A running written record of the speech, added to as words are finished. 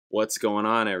What's going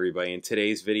on, everybody? In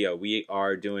today's video, we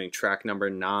are doing track number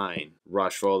 9,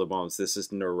 Rush for All the Bones. This is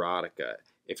Neurotica.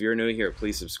 If you're new here,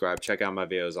 please subscribe. Check out my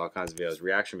videos, all kinds of videos,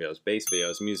 reaction videos, bass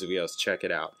videos, music videos. Check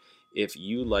it out. If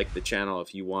you like the channel,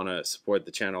 if you want to support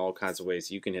the channel all kinds of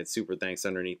ways, you can hit super thanks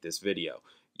underneath this video.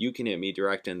 You can hit me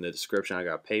direct in the description. I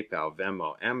got PayPal,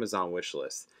 Venmo, Amazon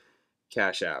wishlist,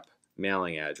 Cash App,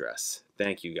 mailing address.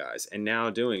 Thank you guys. And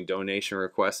now doing donation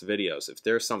request videos. If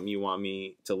there's something you want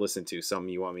me to listen to, something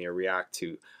you want me to react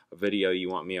to, a video you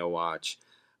want me to watch,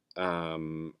 a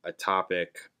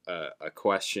topic, a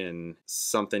question,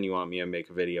 something you want me to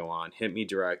make a video on, hit me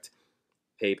direct.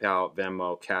 PayPal,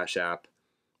 Venmo, Cash App.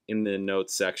 In the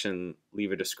notes section,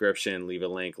 leave a description, leave a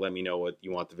link, let me know what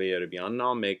you want the video to be on, and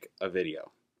I'll make a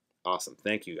video. Awesome.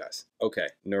 Thank you guys. Okay,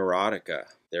 Neurotica.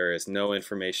 There is no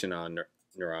information on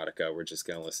Neurotica. We're just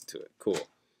going to listen to it. Cool.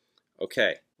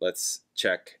 Okay, let's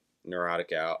check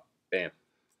Neurotica out. Bam.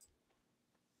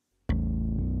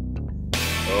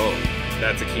 Oh,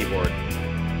 that's a keyboard.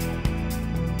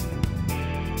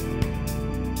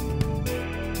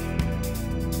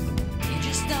 You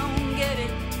just don't get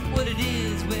it, what it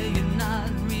is, well, you're not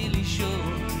really sure.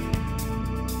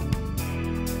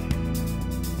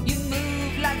 You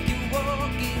move like you're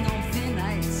walking on thin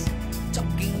ice,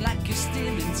 talking like you're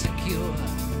still insecure.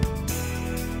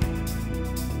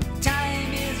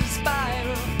 Time is a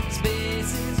spiral,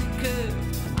 space is a curve.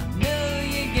 I know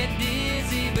you get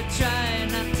dizzy, but try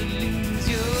not to lose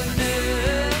your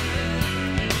nerve.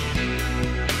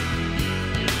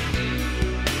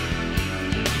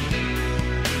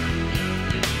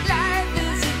 Life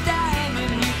is a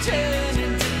diamond, you turn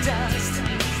into dust,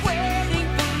 waiting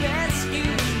for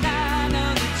rescue, and I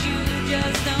know that you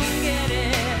just don't get it.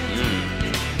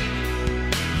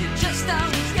 You just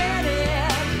don't get it.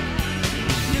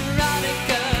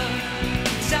 Neurotica,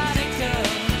 Exotica.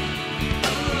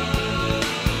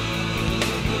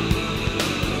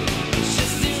 It's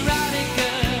just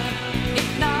erotica,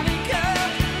 hypnotica.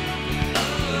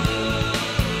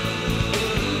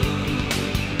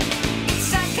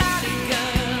 Psychotica,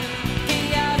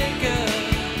 chaotica.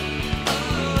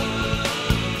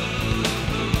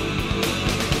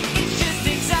 It's just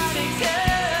exotica,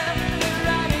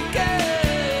 erotica.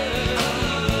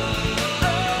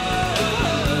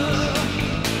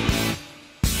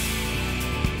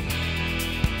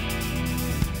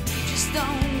 Just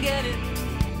don't get it,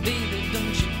 baby,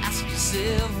 don't you ask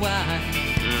yourself why.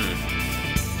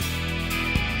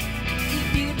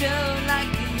 If you don't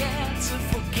like the answer,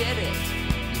 forget it.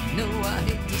 You know I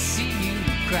hate to see you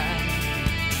cry.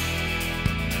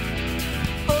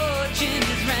 Fortune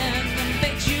is random,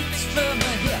 fate shoots from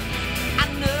a hip. I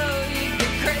know you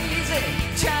get crazy,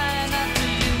 try not to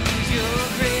lose your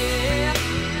grip.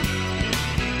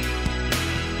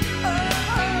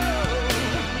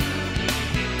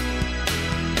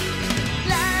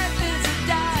 Life is a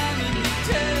diamond, you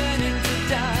turn into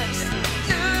dust,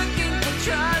 looking for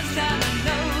trust, and I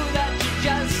know that you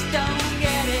just don't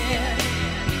get it.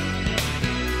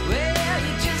 Well,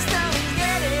 you just don't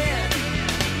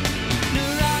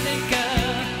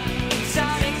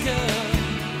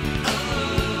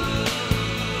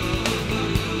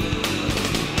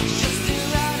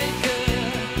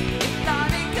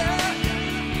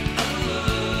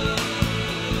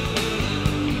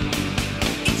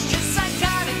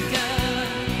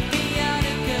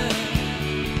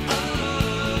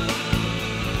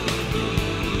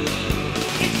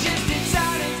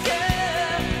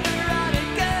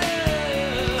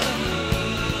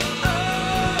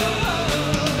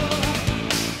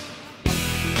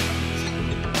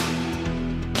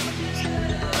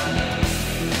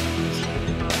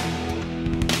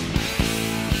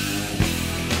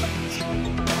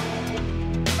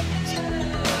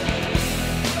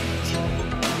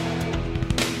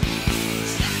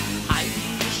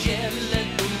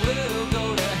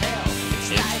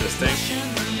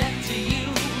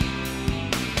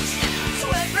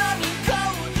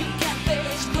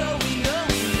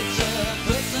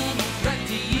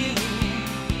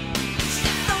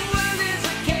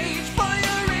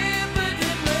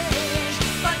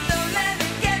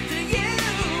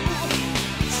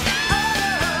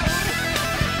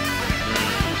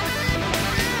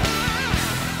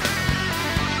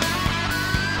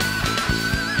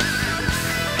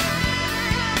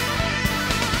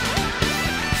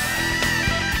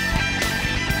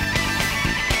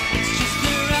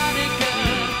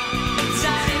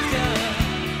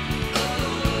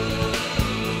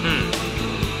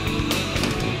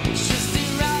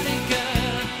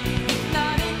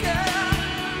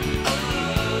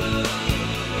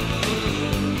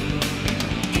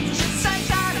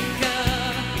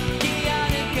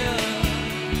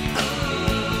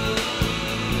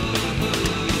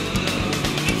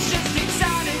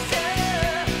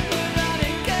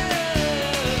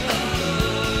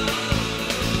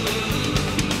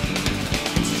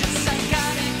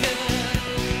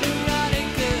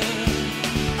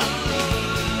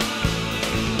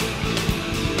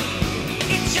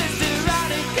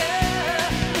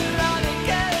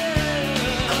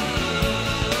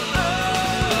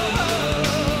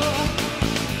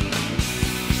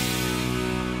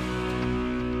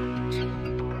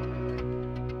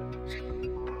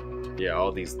Yeah,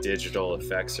 all these digital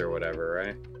effects or whatever,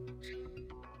 right?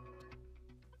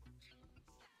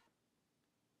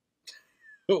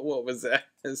 What was that?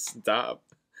 Stop.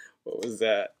 What was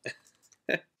that?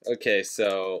 Okay,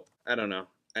 so I don't know.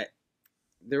 I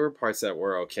There were parts that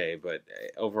were okay, but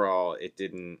overall it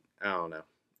didn't. I don't know.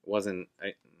 Wasn't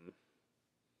I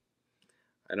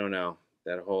don't know.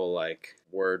 That whole like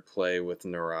wordplay with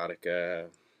Neurotica.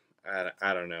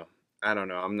 I don't know. I don't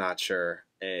know. I'm not sure.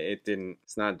 It didn't.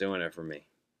 It's not doing it for me.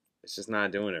 It's just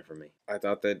not doing it for me. I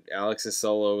thought that Alex's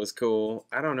solo was cool.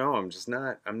 I don't know. I'm just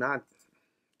not. I'm not.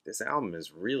 This album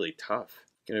is really tough.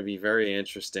 Gonna be very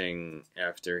interesting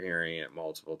after hearing it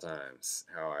multiple times.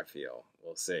 How I feel.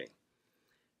 We'll see.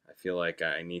 I feel like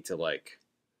I need to like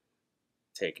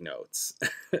take notes,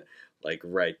 like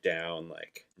write down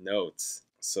like notes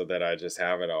so that I just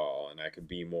have it all and I could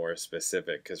be more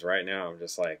specific. Because right now I'm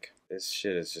just like, this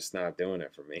shit is just not doing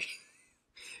it for me.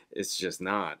 It's just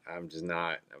not. I'm just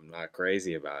not. I'm not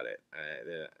crazy about it.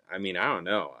 I mean, I don't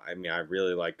know. I mean, I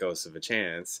really like Ghost of a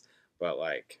Chance, but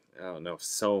like, I don't know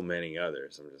so many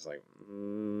others. I'm just like,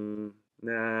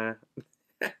 nah,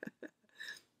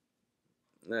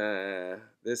 nah.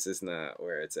 This is not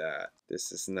where it's at.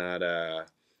 This is not.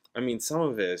 I mean, some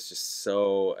of it is just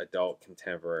so adult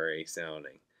contemporary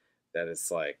sounding that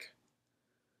it's like,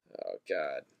 oh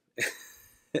God.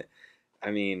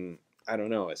 I mean, I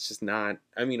don't know. It's just not.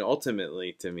 I mean,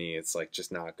 ultimately, to me, it's like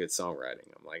just not good songwriting.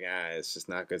 I'm like, it's just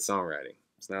not good songwriting.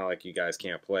 It's not like you guys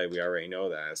can't play. We already know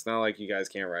that. It's not like you guys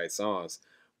can't write songs.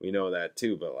 We know that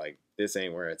too. But like, this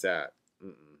ain't where it's at.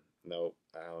 Nope.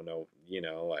 I don't know.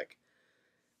 Like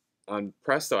on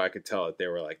Presto, I could tell that they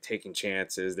were like taking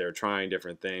chances. They were trying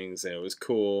different things, and it was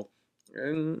cool.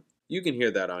 And you can hear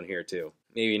that on here too.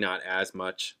 Maybe not as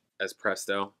much as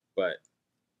Presto, but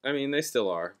I mean, they still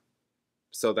are.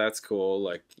 So that's cool.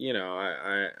 Like,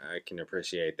 I can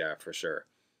appreciate that for sure.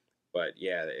 But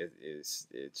yeah,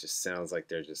 it just sounds like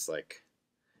they're just like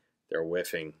they're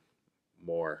whiffing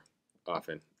more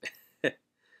often.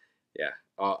 Yeah,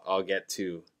 I'll get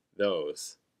to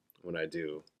those when I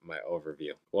do my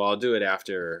overview. Well, I'll do it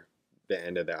after the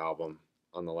end of the album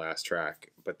on the last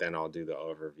track, but then I'll do the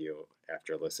overview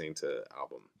after listening to the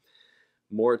album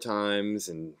more times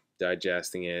and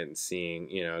digesting it and seeing,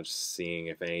 just seeing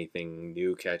if anything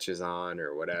new catches on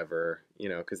or whatever,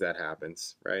 because that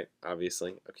happens, right?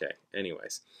 Obviously. Okay.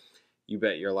 Anyways, You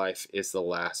Bet Your Life is the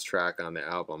last track on the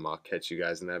album. I'll catch you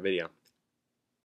guys in that video.